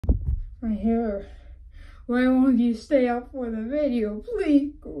my hair. Why won't you stay up for the video?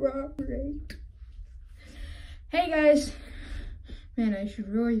 Please cooperate. Hey guys. Man, I should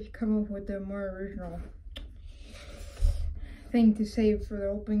really come up with a more original thing to say for the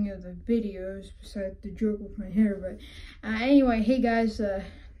opening of the videos besides the joke with my hair. But anyway, hey guys, it's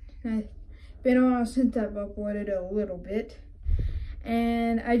been a while since I've uploaded a little bit.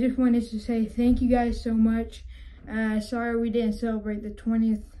 And I just wanted to say thank you guys so much. Sorry we didn't celebrate the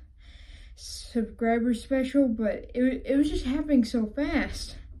 20th subscriber special, but it was just happening so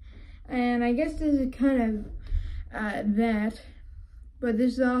fast. And I guess this is kind of that. But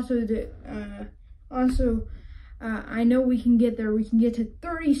this is also the, I know we can get there. We can get to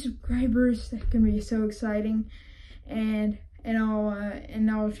 30 subscribers. That can be so exciting. And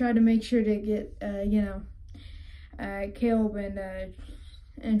I'll try to make sure to get, Caleb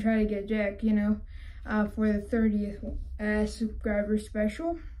and try to get Jack, for the 30th subscriber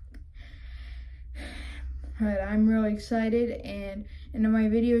special. But I'm really excited, and my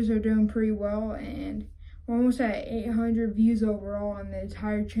videos are doing pretty well, and we're almost at 800 views overall on the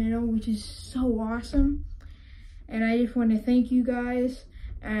entire channel, which is so awesome. And I just want to thank you guys,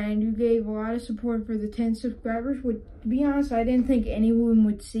 and you gave a lot of support for the 10 subscribers, which, to be honest, I didn't think anyone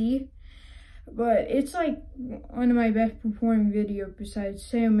would see. But it's like one of my best performing videos besides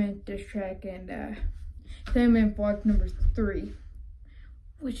Sandman Diss Track and Sandman Vlog number 3,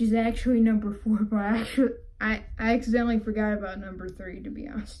 which is actually number 4, but I accidentally forgot about number 3, to be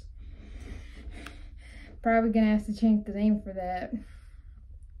honest. Probably gonna have to change the name for that.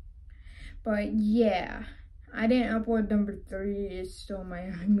 But yeah, I didn't upload number 3. It's still my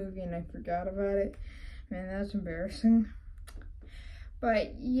movie and I forgot about it. Man, that's embarrassing.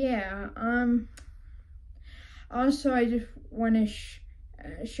 But yeah, also I just want to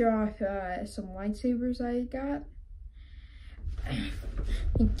show off some lightsabers I got.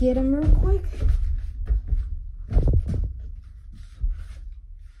 Get them real quick.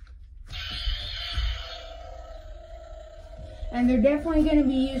 And they're definitely going to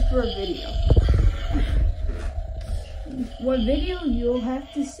be used for a video. What video, you'll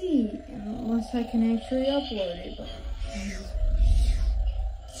have to see, unless I can actually upload it.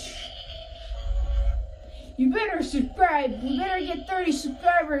 You better subscribe. You better get 30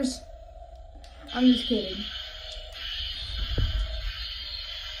 subscribers. I'm just kidding.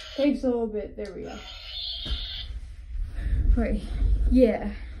 Takes a little bit. There we go. But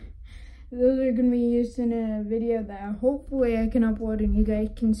yeah, those are going to be used in a video that hopefully I can upload and you guys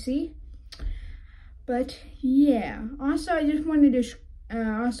can see. But yeah, also I just wanted to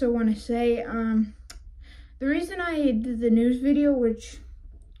say the reason I did the news video, which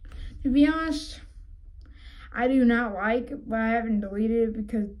to be honest I do not like, but I haven't deleted it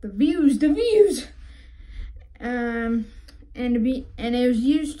because the views. And it was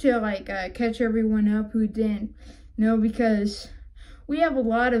used to like catch everyone up who didn't know, because we have a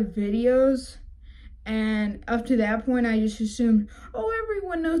lot of videos, and up to that point I just assumed, oh,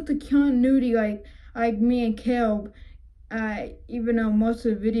 everyone knows the continuity, like me and Caleb, even though most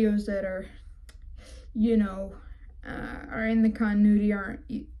of the videos that are are in the continuity aren't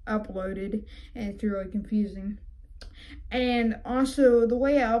uploaded, and it's really confusing. And also the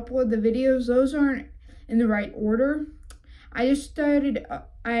way I upload the videos, those aren't in the right order. I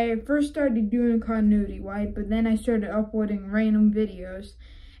first started doing continuity wide, but then I started uploading random videos,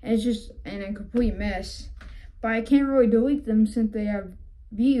 and it's just a complete mess. But I can't really delete them since they have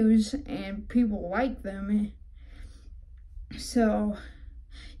views and people like them. So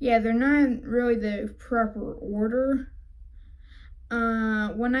yeah, they're not really the proper order.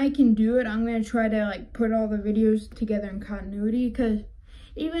 When I can do it, I'm gonna try to like put all the videos together in continuity, because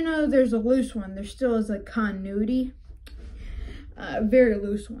even though there's a loose one, there still is a continuity. A very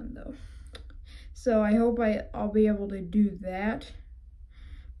loose one though. So I hope I'll be able to do that.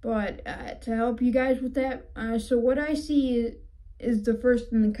 But to help you guys with that, so what I see is the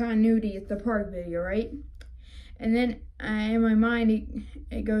first in the continuity is the park video, right? And then in my mind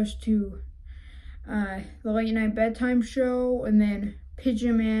it goes to the late night bedtime show, and then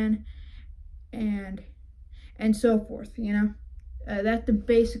Pigeon Man, and so forth, that's the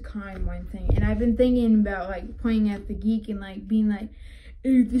basic timeline thing. And I've been thinking about like playing at the Geek and like being like,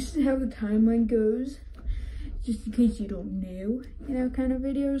 oh, this is how the timeline goes, just in case you don't know, kind of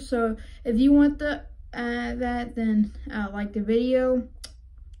videos. So if you want that, then like the video.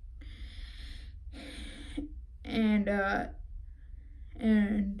 And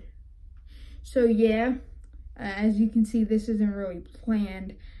so yeah, as you can see, this isn't really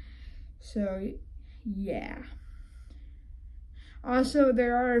planned. So yeah. Also,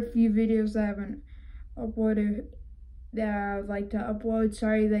 there are a few videos I haven't uploaded that I would like to upload.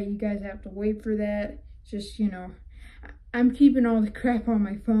 Sorry that you guys have to wait for that. Just, you know, I'm keeping all the crap on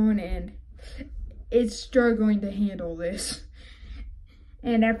my phone and it's struggling to handle this.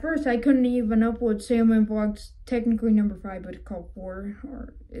 And at first I couldn't even upload Salmon Vlogs, technically number 5, but it's called 4,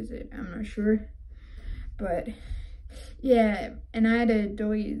 or is it? I'm not sure. But yeah, and I had to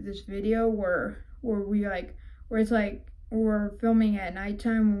delete this video where it's like we're filming at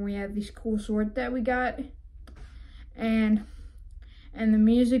nighttime when we have these cool swords that we got. And the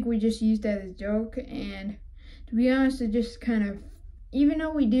music we just used as a joke, and to be honest, it just kind of, even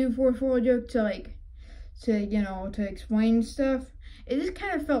though we do for a joke to explain stuff, it just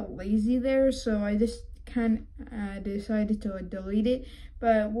kind of felt lazy there, so I just kind of decided to delete it.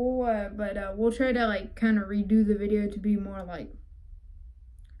 But we'll try to like kind of redo the video to be more like,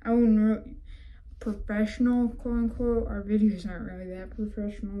 I wouldn't really professional, quote unquote. Our videos aren't really that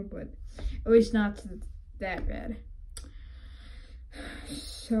professional, but at least not that bad.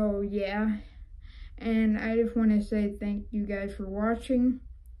 So yeah, and I just want to say thank you guys for watching.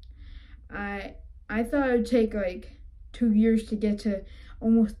 I thought it would take like 2 years to get to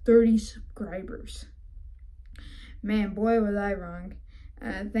almost 30 subscribers. Man, boy, was I wrong.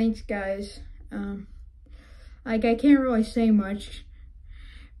 Thanks, guys. Like, I can't really say much,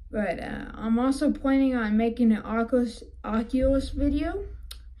 but I'm also planning on making an Oculus video,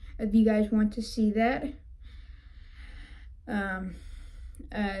 if you guys want to see that. How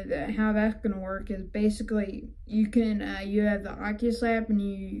that's gonna work is basically you have the Oculus app and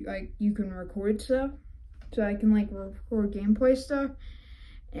you can record stuff, so I can like record gameplay stuff,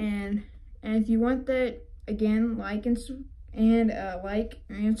 and if you want that, again, like and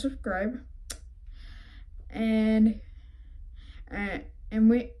subscribe, and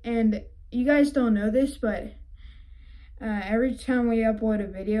you guys don't know this, but every time we upload a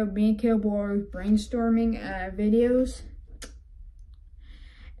video, me and Caleb are always brainstorming videos.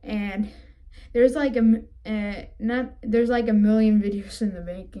 And there's like a million videos in the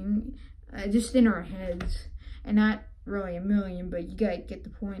making, just in our heads, and not really a million, but you guys get the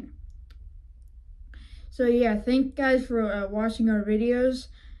point. So yeah, thank you guys for watching our videos.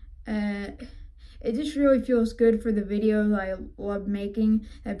 It just really feels good for the videos I love making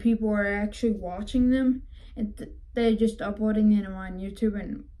that people are actually watching them, and they're just uploading them on YouTube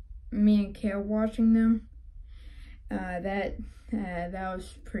and me and Kale watching them. That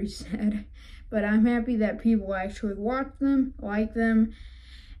was pretty sad, but I'm happy that people actually watch them, like them,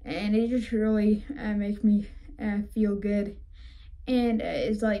 and it just really makes me feel good, and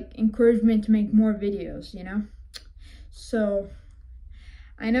it's like encouragement to make more videos, you know. So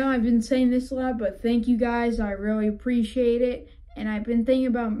I know I've been saying this a lot, but thank you guys, I really appreciate it. And I've been thinking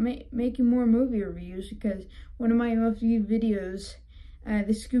about making more movie reviews, because one of my most viewed videos,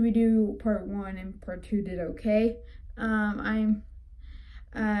 the Scooby-Doo Part 1 and Part 2 did okay.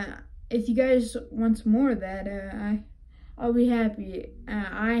 If you guys want some more of that, I'll be happy.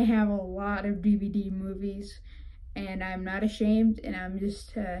 I have a lot of DVD movies, and I'm not ashamed, and I'm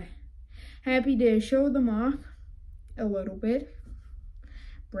just happy to show them off a little bit.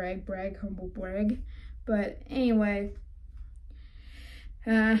 Brag, brag, humble brag. But anyway,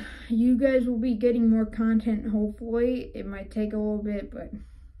 you guys will be getting more content, hopefully. It might take a little bit, but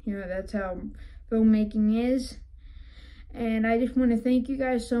you know, that's how filmmaking is. And I just want to thank you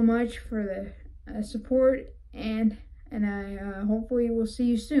guys so much for the support, and I hopefully will see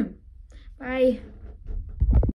you soon. Bye.